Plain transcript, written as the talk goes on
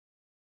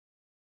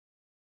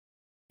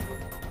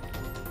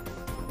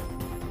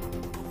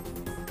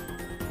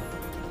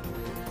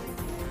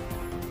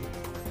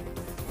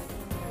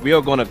we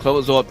are going to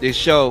close off this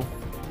show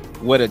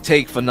with a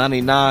take for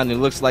 99. It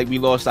looks like we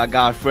lost our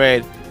guy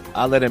Fred.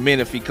 I'll let him in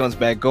if he comes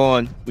back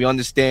on. We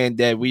understand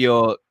that we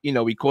are,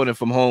 recording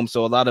from home,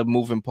 so a lot of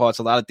moving parts,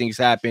 a lot of things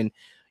happen,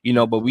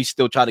 but we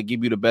still try to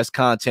give you the best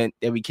content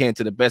that we can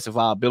to the best of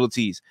our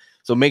abilities.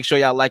 So make sure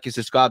y'all like and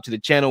subscribe to the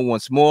channel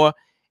once more.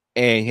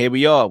 And here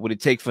we are with a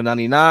take for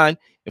 99.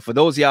 And for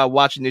those of y'all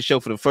watching this show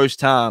for the first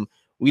time,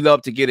 we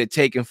love to get a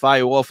take and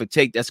fire off a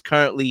take that's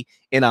currently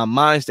in our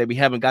minds that we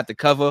haven't got to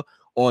cover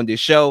on this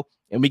show,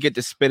 and we get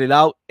to spit it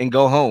out and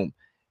go home,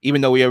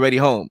 even though we're already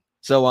home.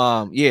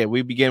 So,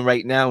 we begin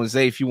right now. And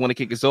Zay, if you want to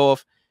kick us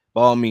off,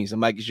 by all means, the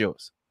mic is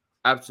yours.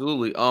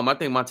 Absolutely. I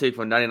think my take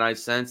for 99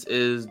 cents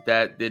is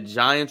that the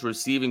Giants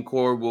receiving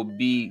core will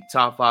be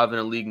top 5 in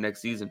the league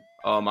next season.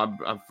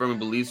 I firmly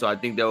believe so. I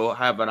think they'll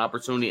have an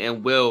opportunity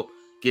and will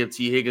give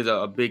T. Higgins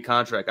a big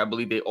contract. I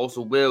believe they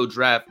also will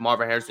draft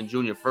Marvin Harrison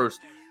Jr. first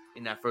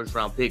in that first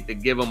round pick to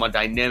give them a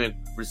dynamic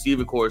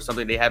receiving core,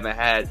 something they haven't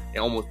had in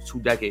almost 2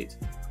 decades.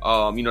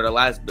 The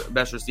last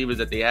best receivers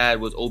that they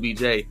had was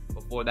OBJ.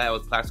 Before that, it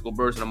was Plaxico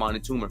Burress and Amani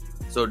Toomer.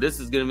 So this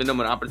is giving them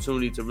an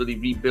opportunity to really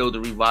rebuild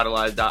and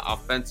revitalize that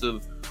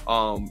offensive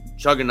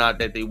juggernaut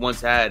that they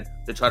once had,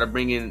 to try to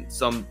bring in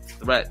some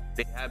threat.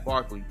 They had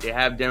Barkley. They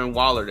have Darren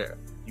Waller there.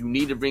 You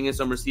need to bring in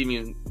some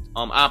receiving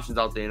options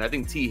out there. And I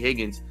think T.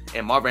 Higgins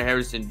and Marvin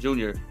Harrison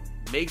Jr.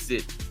 makes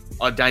it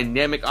a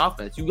dynamic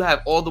offense. You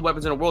have all the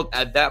weapons in the world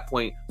at that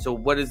point. So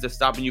what is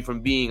stopping you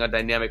from being a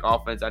dynamic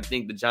offense? I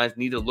think the Giants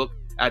need to look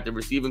at the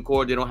receiving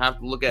core. They don't have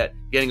to look at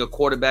getting a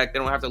quarterback. They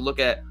don't have to look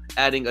at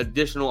adding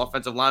additional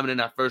offensive linemen in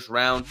that first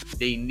round.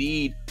 They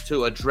need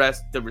to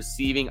address the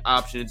receiving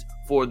options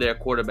for their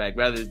quarterback,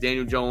 whether it's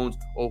Daniel Jones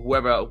or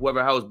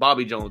whoever hell is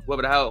Bobby Jones,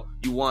 whoever the hell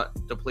you want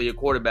to play your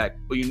quarterback.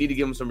 But you need to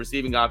give them some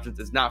receiving options.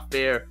 It's not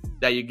fair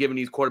that you're giving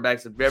these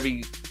quarterbacks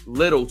very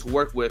little to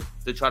work with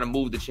to try to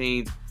move the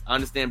chains. I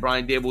understand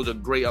Brian Daboll was a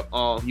great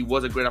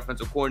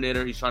offensive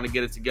coordinator. He's trying to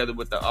get it together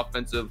with the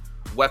offensive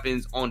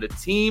weapons on the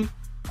team.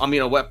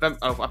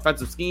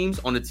 Offensive schemes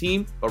on the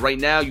team. But right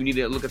now, you need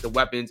to look at the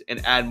weapons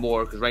and add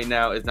more, because right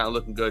now it's not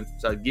looking good.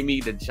 So give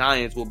me the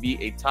Giants will be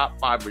a top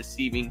 5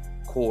 receiving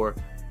core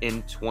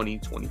in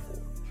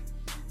 2024.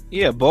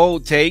 Yeah,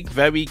 bold take,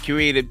 very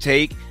creative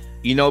take,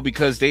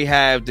 because they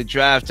have the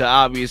draft to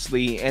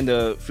obviously, and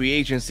the free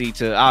agency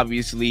to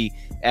obviously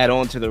add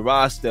on to the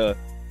roster.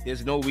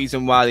 There's no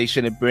reason why they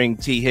shouldn't bring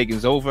T.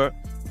 Higgins over.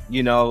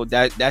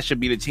 That should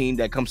be the team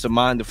that comes to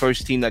mind, the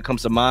first team that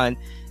comes to mind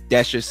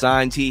that should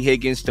sign T.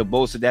 Higgins to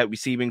bolster that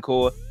receiving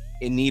core.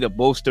 It need a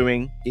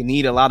bolstering. They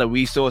need a lot of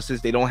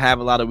resources. They don't have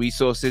a lot of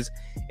resources.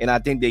 And I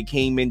think they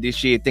came in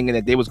this year thinking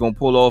that they was going to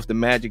pull off the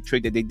magic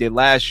trick that they did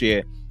last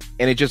year.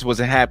 And it just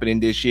wasn't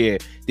happening this year.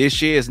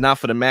 This year is not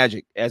for the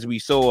magic. As we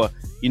saw,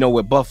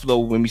 with Buffalo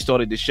when we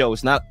started the show,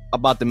 it's not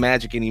about the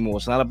magic anymore.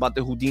 It's not about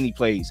the Houdini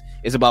plays.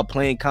 It's about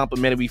playing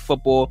complementary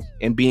football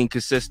and being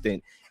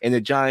consistent. And the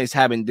Giants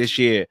haven't this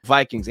year.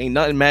 Vikings, ain't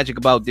nothing magic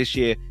about this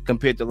year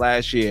compared to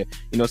last year.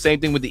 Same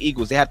thing with the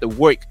Eagles. They have to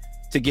work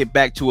to get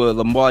back to a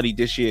Lombardi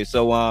this year.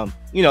 So,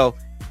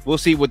 we'll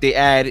see what they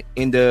add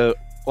in the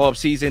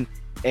offseason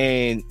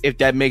and if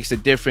that makes a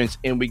difference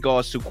in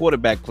regards to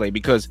quarterback play.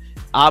 Because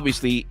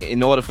obviously,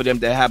 in order for them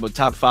to have a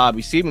top 5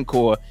 receiving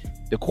core,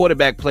 the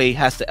quarterback play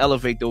has to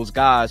elevate those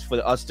guys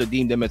for us to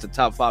deem them as a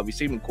top 5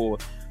 receiving core.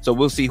 So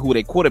we'll see who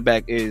their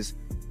quarterback is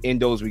in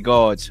those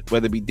regards,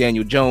 whether it be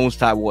Daniel Jones,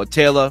 Tyrod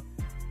Taylor,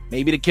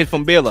 maybe the kid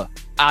from Baylor.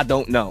 I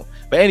don't know.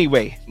 But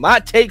anyway, my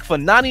take for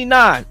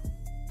 99.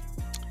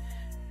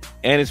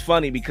 And it's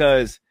funny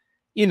because,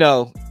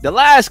 the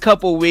last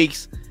couple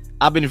weeks,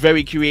 I've been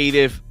very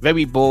creative,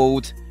 very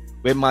bold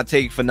with my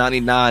take for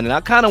 99. And I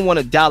kind of want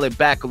to dial it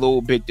back a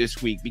little bit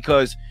this week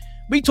because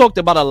we talked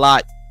about a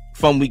lot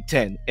from week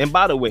 10. And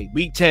by the way,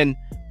 week 10,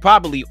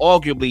 probably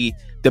arguably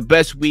the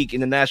best week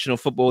in the National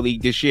Football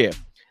League this year.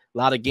 A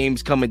lot of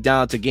games coming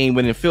down to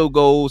game-winning field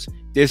goals,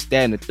 this,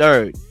 that, and the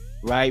third,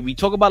 right? We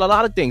talk about a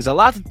lot of things, a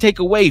lot to take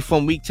away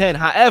from week 10.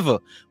 However,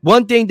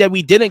 one thing that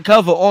we didn't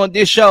cover on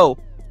this show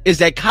is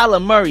that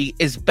Kyler Murray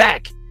is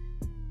back.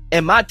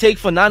 And my take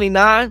for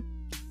 99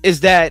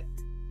 is that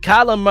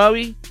Kyler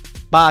Murray,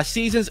 by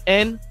season's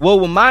end, will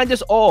remind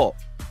us all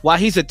why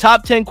he's a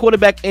top 10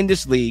 quarterback in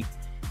this league,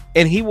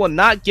 and he will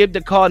not give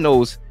the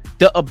Cardinals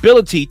the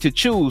ability to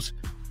choose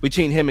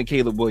between him and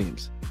Caleb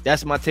Williams.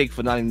 That's my take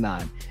for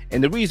 99.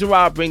 And the reason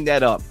why I bring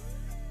that up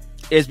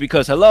is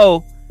because,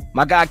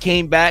 my guy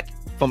came back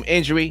from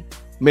injury,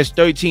 missed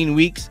 13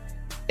 weeks,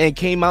 and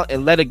came out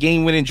and led a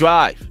game-winning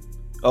drive.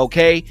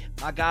 Okay?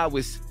 My guy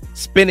was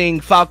spinning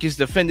Falcons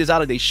defenders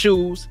out of their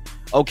shoes,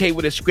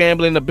 with a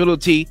scrambling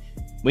ability.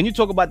 When you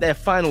talk about that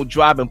final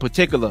drive in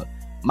particular,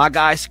 my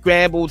guy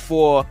scrambled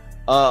for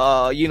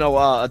a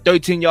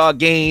 13-yard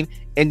gain,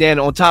 and then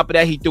on top of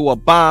that, he threw a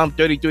bomb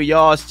 33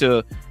 yards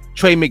to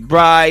Trey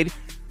McBride,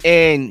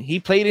 and he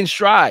played in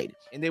stride,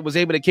 and they was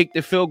able to kick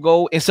the field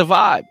goal and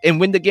survive and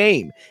win the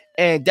game.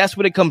 And that's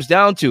what it comes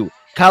down to.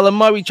 Kyler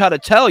Murray tried to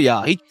tell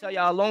y'all, he tell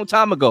y'all a long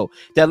time ago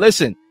that,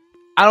 listen,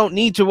 I don't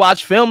need to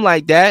watch film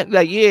like that.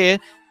 Like, yeah,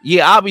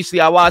 obviously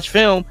I watch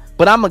film,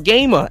 but I'm a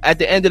gamer at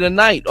the end of the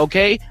night,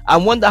 okay? I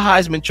won the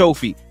Heisman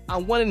Trophy. I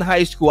won in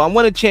high school. I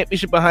won a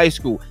championship in high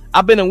school.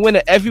 I've been a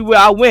winner everywhere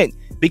I went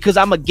because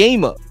I'm a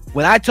gamer.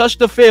 When I touch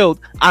the field,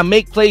 I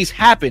make plays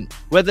happen,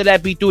 whether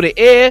that be through the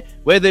air,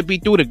 whether it be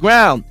through the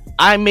ground.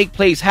 I make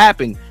plays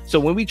happen. So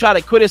when we try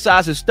to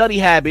criticize his study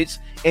habits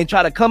and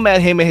try to come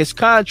at him and his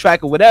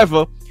contract or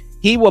whatever,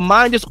 he will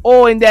remind us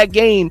all in that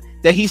game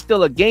that he's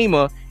still a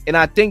gamer. And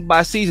I think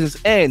by season's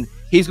end,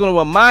 he's going to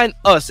remind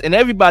us and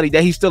everybody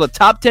that he's still a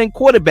top 10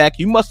 quarterback.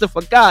 You must have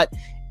forgot.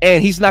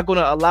 And he's not going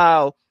to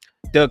allow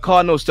the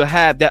Cardinals to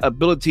have that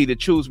ability to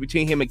choose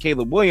between him and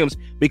Caleb Williams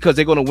because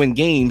they're going to win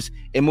games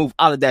and move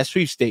out of that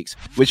sweepstakes,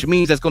 which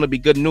means that's going to be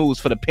good news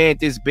for the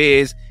Panthers,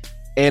 Bears,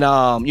 and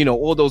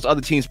all those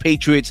other teams,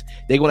 Patriots.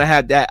 They're going to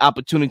have that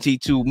opportunity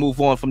to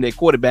move on from their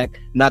quarterback,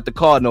 not the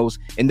Cardinals,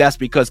 and that's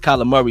because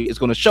Kyler Murray is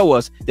going to show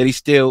us that he's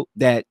still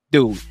that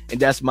dude. And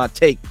that's my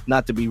take,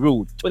 not to be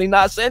rude.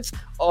 29 cents?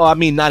 Oh, I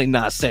mean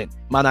 99 cents.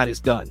 My night is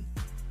done.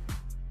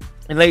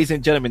 And ladies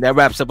and gentlemen, that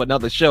wraps up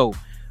another show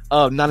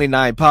of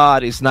 99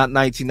 Pod. It's not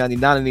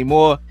 1999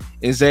 anymore.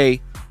 And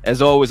Zay,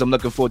 as always, I'm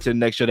looking forward to the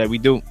next show that we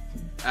do.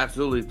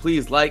 Absolutely.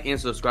 Please like and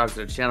subscribe to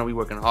the channel. We're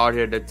working hard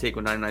here. The Take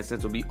with 99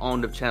 Cents will be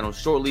on the channel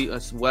shortly,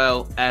 as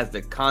well as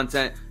the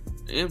content.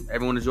 And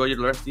everyone enjoy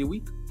the rest of your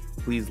week.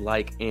 Please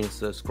like and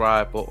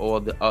subscribe for all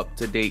the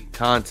up-to-date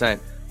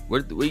content.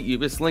 You've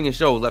been slinging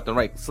shows left and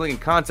right, slinging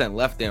content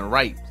left and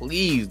right.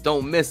 Please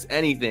don't miss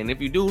anything.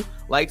 If you do,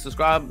 like,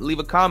 subscribe, leave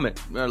a comment,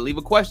 or leave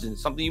a question,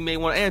 something you may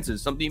want to answer,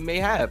 something you may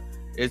have.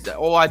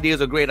 All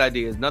ideas are great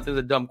ideas. Nothing's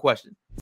a dumb question.